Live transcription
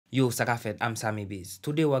Yo, Sakafet, I'm Samy Beatz.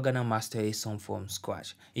 Today we're gonna master a song from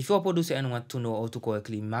scratch. If you're a producer and want to know how to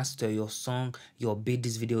correctly master your song, your beat,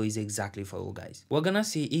 this video is exactly for you guys. We're gonna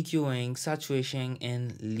see EQing, saturation,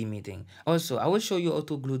 and limiting. Also, I will show you how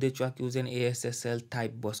to glue the track using ASSL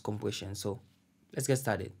type bus compression. So, let's get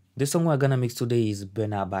started. The song we're gonna mix today is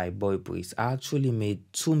Burner by Boy Priest. I actually made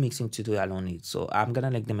 2 mixing tutorials on it, so I'm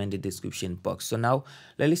gonna link them in the description box. So now,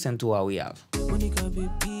 let's listen to what we have.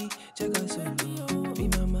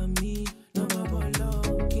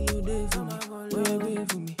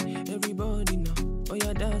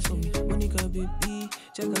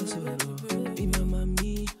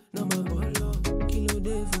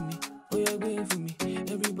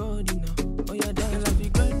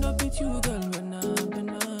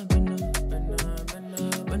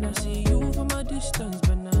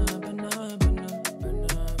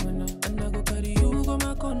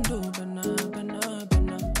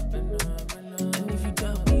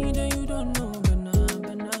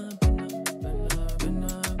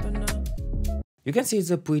 You can see it's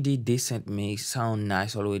a pretty decent mix, sound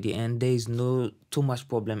nice already, and there is no too much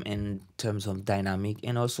problem in terms of dynamic.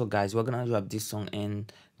 And also guys, we're gonna drop this song in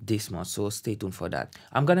this month, so stay tuned for that.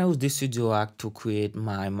 I'm gonna use this studio rack to create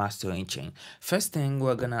my mastering chain. First thing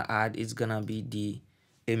we're gonna add is gonna be the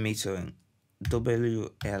emittering,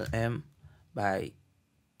 WLM by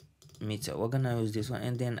meter. We're gonna use this one,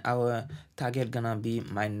 and then our target gonna be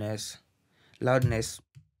minus, loudness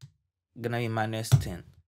gonna be -10.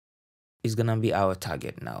 Is gonna be our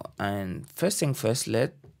target now. And first thing first,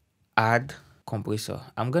 let's add compressor.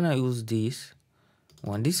 I'm gonna use this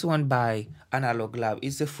one by Analog Lab.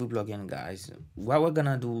 It's a free plugin, guys. What we're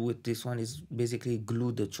gonna do with this one is basically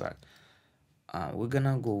glue the track. We're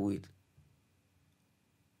gonna go with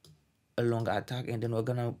a long attack, and then we're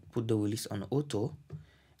gonna put the release on auto,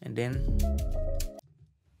 and then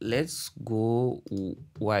let's go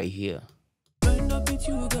right here.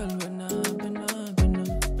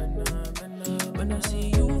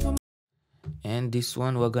 And this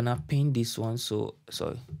one we're gonna pin this one, so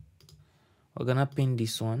sorry, we're gonna pin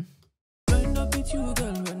this one.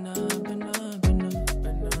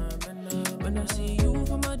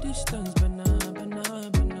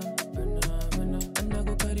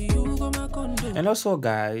 And also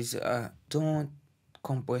guys, don't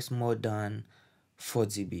compress more than 4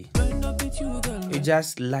 dB. It's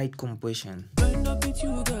just light compression.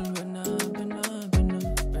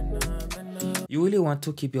 You really want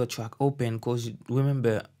to keep your track open, because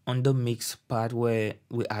remember on the mix part where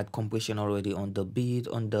we add compression already on the beat,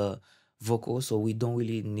 on the vocal, so we don't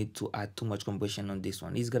really need to add too much compression on this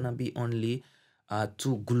one. It's gonna be only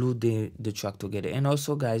to glue the track together. And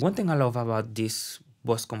also guys, one thing I love about this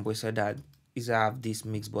bus compressor that is I have this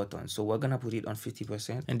mix button, so we're gonna put it on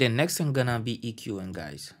 50%. And then next thing gonna be EQing,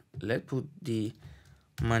 guys. Let's put the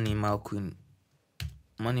Money Mile Queen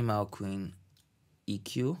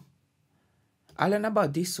EQ. I learned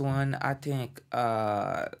about this one, I think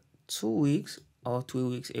 2 weeks or 3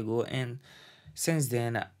 weeks ago, and since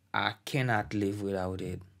then I cannot live without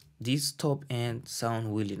it. This top end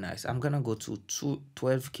sound really nice. I'm gonna go to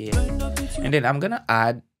 12K, and then I'm gonna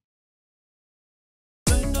add,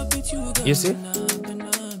 you see,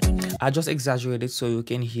 I just exaggerated so you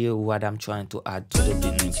can hear what I'm trying to add to the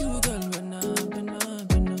beat mix.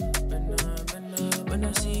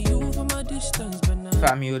 If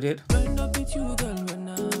I mute it,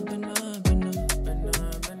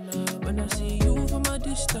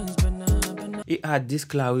 it had this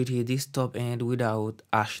clarity, this top end without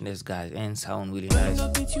harshness, guys, and sound really nice.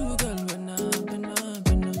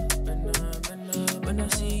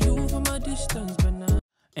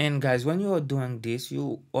 And guys, when you are doing this,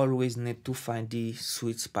 you always need to find the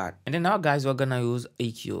sweet spot. And then now guys, we're gonna use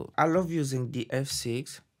EQ. I love using the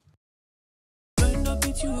F6.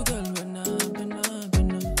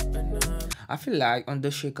 I feel like on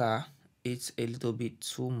the shaker it's a little bit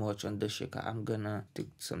too much on the shaker. I'm gonna take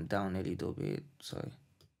some down a little bit. Sorry.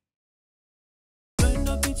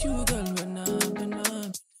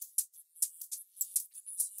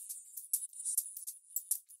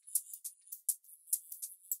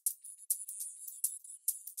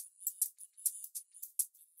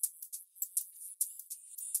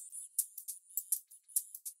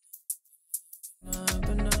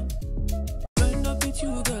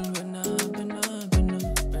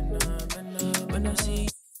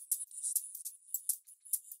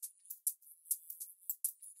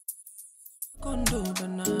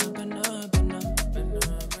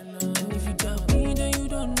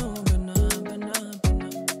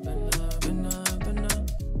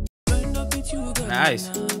 Nice.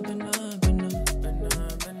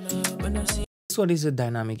 This one is a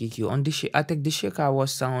dynamic EQ. On the I think the shaker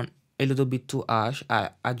was sound a little bit too harsh. I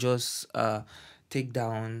just take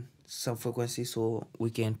down some frequency so we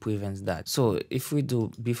can prevent that. So if we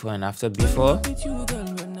do before and after, before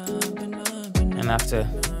and after,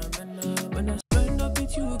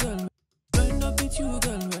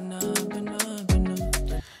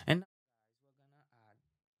 and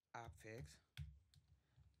effects.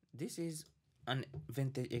 This is an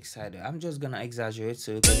vintage exciter. I'm just gonna exaggerate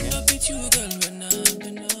so you can hear.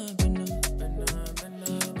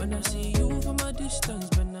 When I see you from a distance,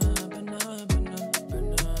 and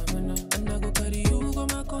I go carry you go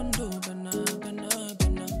my condo, and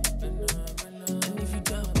if you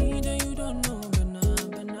doubt me, then you don't know.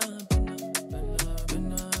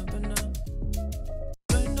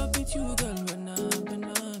 Burn up with you, girl,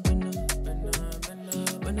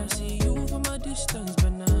 when I see you from a distance,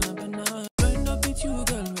 burn up with you,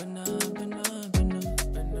 girl,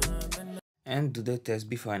 and do the test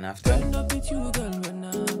before and after.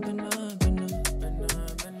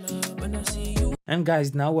 And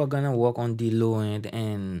guys, now we're gonna work on the low end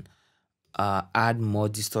and add more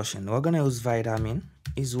distortion. We're gonna use vitamin.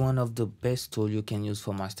 Is one of the best tool you can use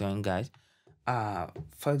for mastering, guys.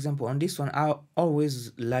 For example, on this one, I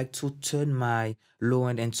always like to turn my low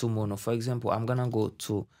end into mono. For example, I'm gonna go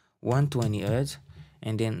to 120 hertz,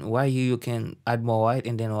 and then while here you can add more white,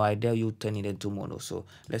 and then right there you turn it into mono. So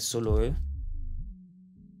let's solo it,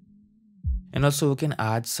 and also we can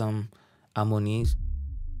add some harmonies.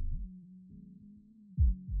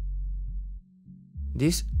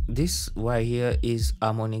 This right here is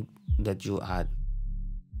harmonic that you add.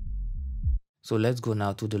 So let's go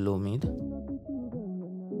now to the low mid.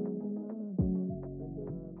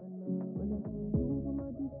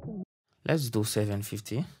 Let's do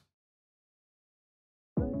 750.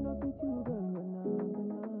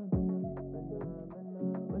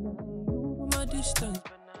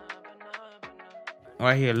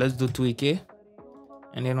 Right here, let's do 3K.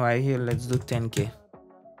 And then right here, let's do 10K.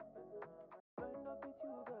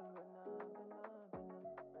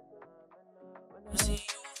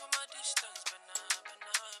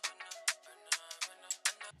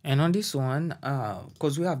 And on this one,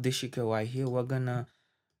 because we have the shaker right here, we're gonna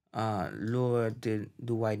lower the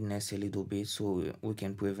wideness a little bit so we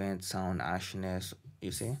can prevent sound harshness,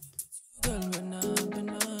 you see.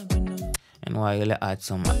 And we'll add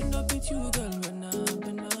some.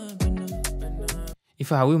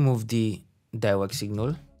 If I remove the direct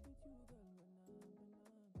signal,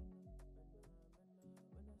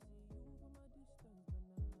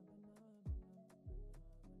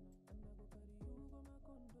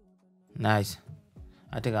 nice.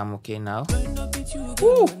 I think I'm okay now.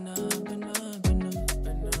 Woo!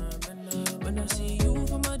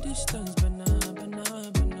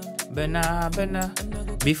 Bena.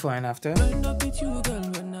 Before and after.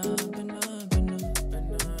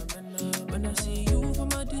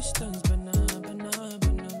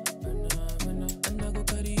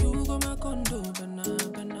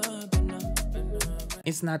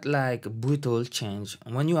 It's not like brutal change.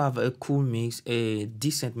 When you have a cool mix, a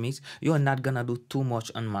decent mix, you're not gonna do too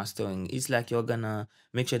much on mastering. It's like you're gonna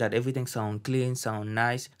make sure that everything sound clean, sound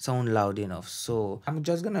nice, sound loud enough. So I'm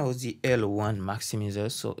just gonna use the L1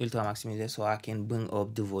 maximizer, so ultra maximizer, so I can bring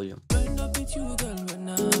up the volume.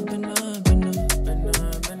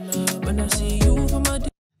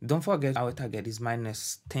 Don't forget our target is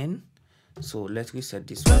 -10. So let's reset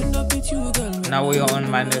this one. Now we are on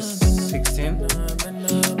 -16.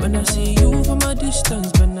 When I see you from a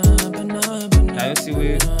distance, now you see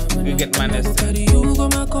we get -10.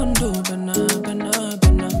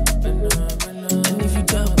 And if you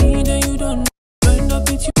doubt me, then you don't. Burn up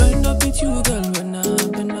with you, girl.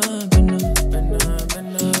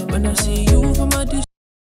 When I see you from a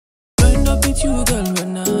distance, burn up with you, girl.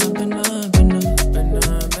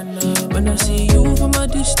 When I see you from a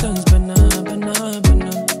distance,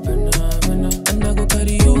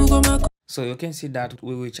 so you can see that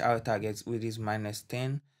we reach our targets with this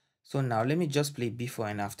 -10. So now let me just play before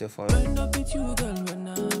and after for you.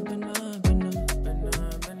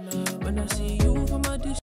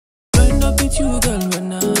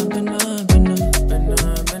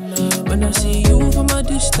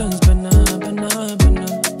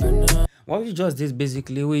 What we just did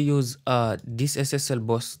basically, we use this SSL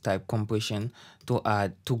bus type compression to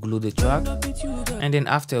glue the track, and then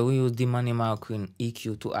after we use the masterin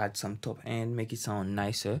EQ to add some top end, make it sound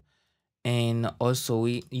nicer, and also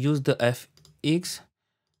we use the FX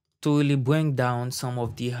to really bring down some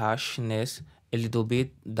of the harshness a little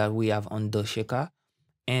bit that we have on the shaker,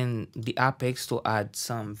 and the apex to add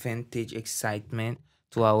some vintage excitement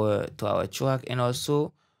to our track, and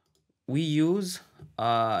also we use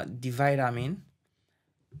the vitamin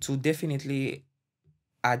to definitely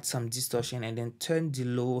add some distortion and then turn the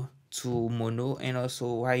low to mono, and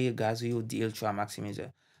also while you guys we use the ultra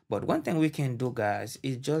maximizer. But one thing we can do, guys,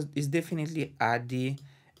 is definitely add the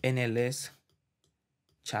NLS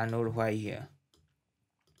channel right here.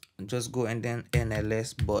 Just go and then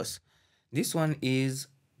NLS bus. This one is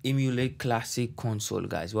emulate classic console,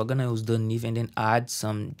 guys. We're gonna use the NIF and then add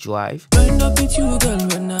some drive. Wind up with you, girl,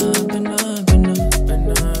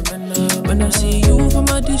 when I see you from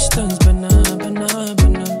a distance, and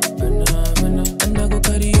I go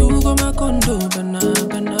carry you go my condo, and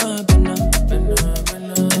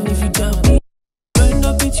if you doubt me, wind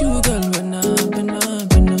up with you, girl,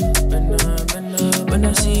 when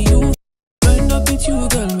I see you, wind up with you,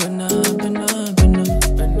 girl,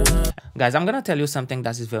 Guys, I'm gonna tell you something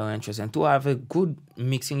that is very interesting. To have a good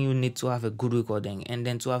mixing, you need to have a good recording, and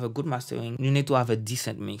then to have a good mastering, you need to have a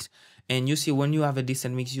decent mix. And you see, when you have a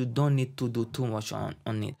decent mix, you don't need to do too much on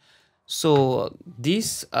it. So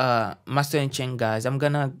this mastering chain, guys, I'm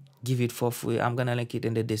gonna give it for free. I'm gonna link it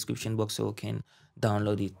in the description box so you can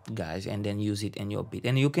download it, guys, and then use it in your beat.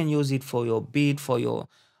 And you can use it for your beat, for your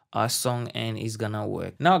song, and it's gonna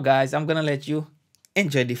work. Now, guys, I'm gonna let you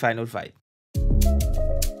enjoy the final fight.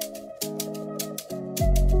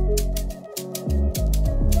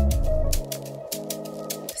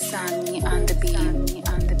 Samy on the beat. Samy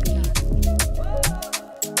on the beat.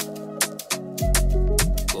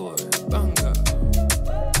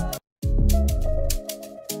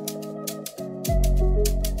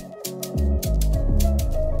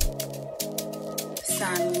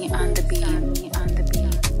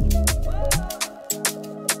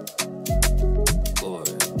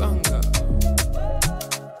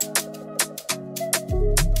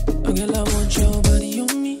 Girl, I want your body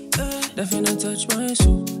on me. Definitely touch my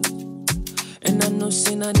soul. And I know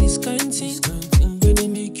say not this kind thing when they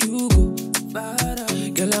make you go.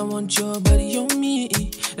 Girl, I want your body on me.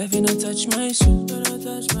 Definitely touch my soul.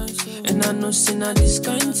 And I know say not this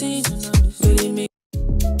kind thing when they make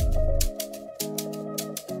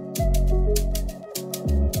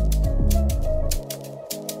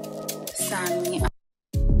Samy.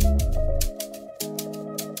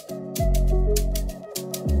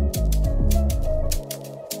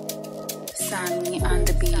 Samy on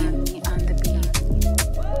the beat.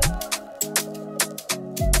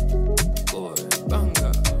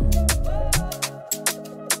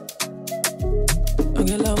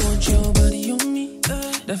 Girl, I want your body on me.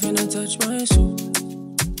 Definitely touch my soul.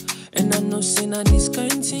 And I know say not this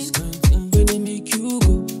kind thing when they make you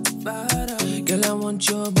go. Girl, I want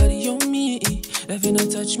your body on me. Definitely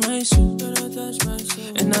touch my soul.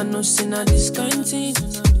 And I know say not this kind thing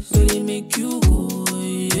when they make you go.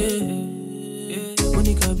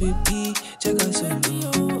 Monica baby, check us out.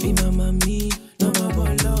 Be my mommy, no my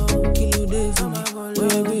ball. Kill you day for me, oh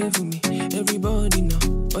yeah wait for me. Everybody know,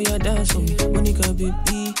 oh yeah dance for me. Monica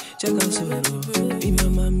baby, check us out. Be my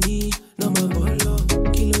mommy, no my ball.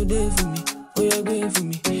 Kill you day for me, oh yeah wait for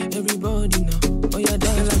me. Everybody know, oh yeah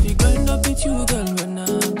dance. I be grind up with you, girl.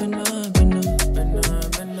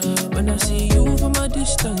 When I see you from a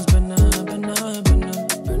distance, and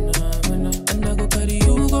I go carry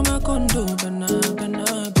you go my condo, and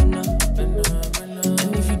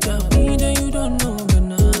if you doubt me, then you don't know,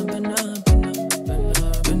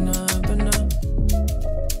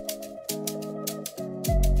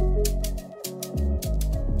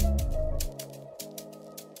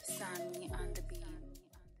 Samy on the beat.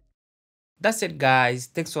 That's it, guys.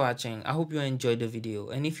 Thanks for watching. I hope you enjoyed the video,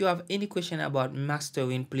 and if you have any question about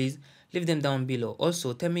mastering, please leave them down below.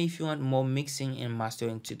 Also, tell me if you want more mixing and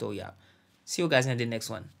mastering tutorial. See you guys in the next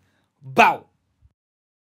one. Bow.